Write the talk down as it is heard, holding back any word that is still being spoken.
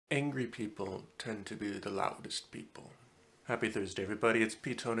Angry people tend to be the loudest people. Happy Thursday, everybody. It's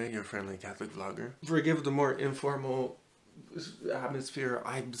Ptony, your friendly Catholic vlogger. Forgive the more informal atmosphere.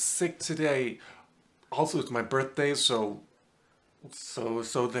 I'm sick today. Also, it's my birthday, so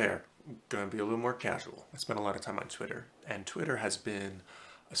there. Gonna be a little more casual. I spent a lot of time on Twitter, and Twitter has been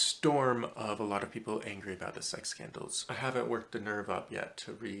a storm of a lot of people angry about the sex scandals. I haven't worked the nerve up yet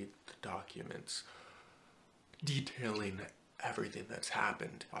to read the documents detailing everything that's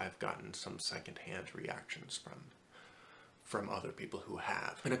happened. I've gotten some secondhand reactions from other people who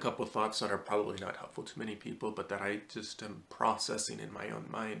have. And a couple of thoughts that are probably not helpful to many people, but that I just am processing in my own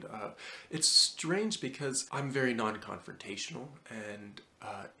mind. It's strange because I'm very non-confrontational, and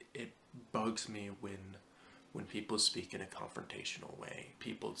it bugs me when people speak in a confrontational way.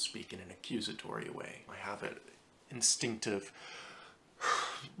 People speak in an accusatory way. I have an instinctive,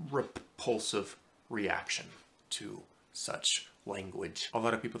 repulsive reaction to such language. A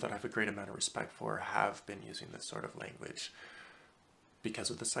lot of people that I have a great amount of respect for have been using this sort of language because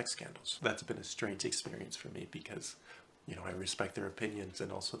of the sex scandals. That's been a strange experience for me because, you know, I respect their opinions,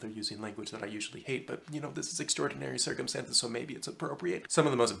 and also they're using language that I usually hate, but, you know, this is extraordinary circumstances, so maybe it's appropriate. Some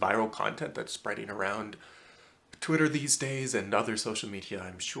of the most viral content that's spreading around Twitter these days and other social media,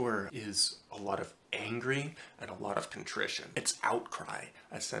 I'm sure, is a lot of angry and a lot of contrition. It's outcry,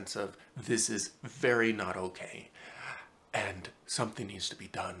 a sense of this is very not okay and something needs to be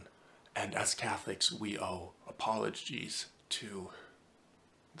done. And as Catholics, we owe apologies to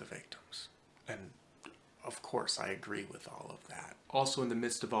the victims. And of course, I agree with all of that. Also, in the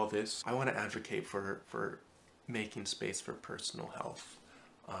midst of all this, I want to advocate for making space for personal health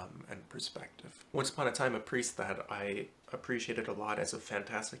and perspective. Once upon a time, a priest that I appreciated a lot as a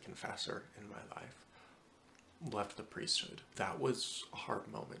fantastic confessor in my life left the priesthood. That was a hard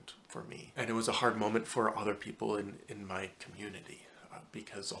moment for me. And it was a hard moment for other people in my community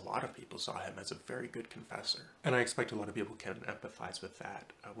because a lot of people saw him as a very good confessor. And I expect a lot of people can empathize with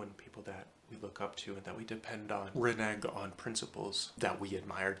that when people that we look up to and that we depend on renege on principles that we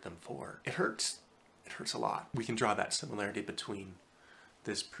admired them for. It hurts. It hurts a lot. We can draw that similarity between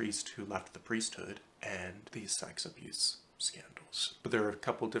this priest who left the priesthood and these sex abuse scandals. But there are a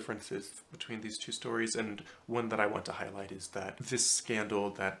couple differences between these two stories, and one that I want to highlight is that this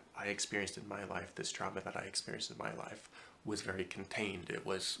scandal that I experienced in my life, this trauma that I experienced in my life, was very contained. It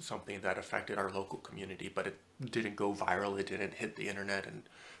was something that affected our local community, but it didn't go viral, it didn't hit the internet and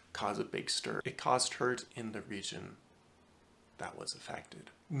cause a big stir. It caused hurt in the region that was affected.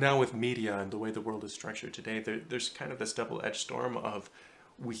 Now with media and the way the world is structured today, there's kind of this double-edged storm of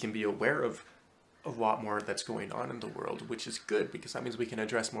we can be aware of a lot more that's going on in the world, which is good because that means we can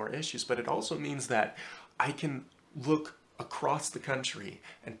address more issues, but it also means that I can look across the country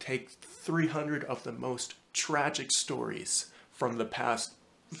and take 300 of the most tragic stories from the past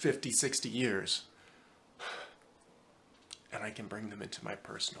 50, 60 years, and I can bring them into my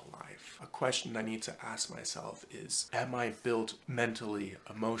personal life. A question I need to ask myself is, am I built mentally,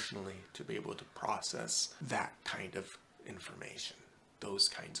 emotionally to be able to process that kind of information? Those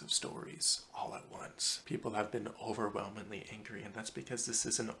kinds of stories all at once. People have been overwhelmingly angry, and that's because this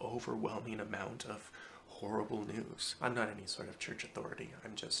is an overwhelming amount of horrible news. I'm not any sort of church authority.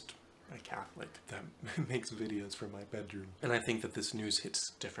 I'm just a Catholic that makes videos from my bedroom. And I think that this news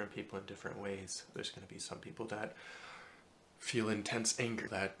hits different people in different ways. There's going to be some people that feel intense anger,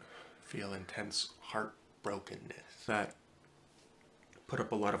 that feel intense heartbrokenness, that put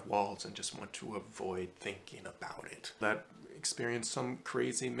up a lot of walls and just want to avoid thinking about it, that experience some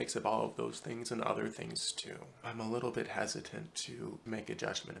crazy mix of all of those things and other things too. I'm a little bit hesitant to make a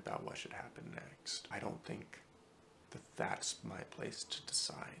judgment about what should happen next. I don't think that that's my place to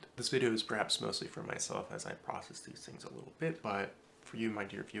decide. This video is perhaps mostly for myself as I process these things a little bit, but for you, my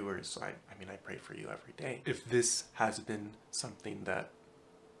dear viewers, I pray for you every day. If this has been something that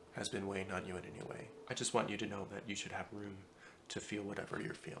has been weighing on you in any way, I just want you to know that you should have room to feel whatever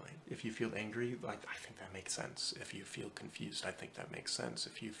you're feeling. If you feel angry, I think that makes sense. If you feel confused, I think that makes sense.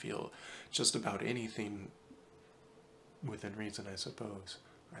 If you feel just about anything within reason, I suppose,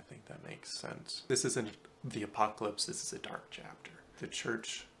 I think that makes sense. This isn't the apocalypse, this is a dark chapter. The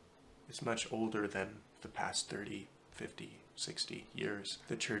church is much older than the past 30, 50, 60 years.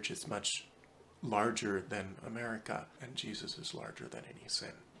 The church is much larger than America, and Jesus is larger than any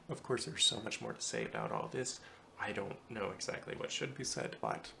sin. Of course, there's so much more to say about all this. I don't know exactly what should be said,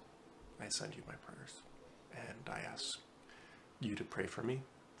 but I send you my prayers, and I ask you to pray for me,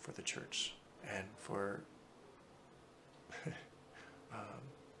 for the church, and for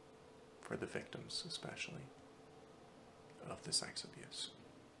the victims, especially, of the sex abuse.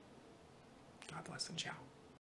 God bless and ciao.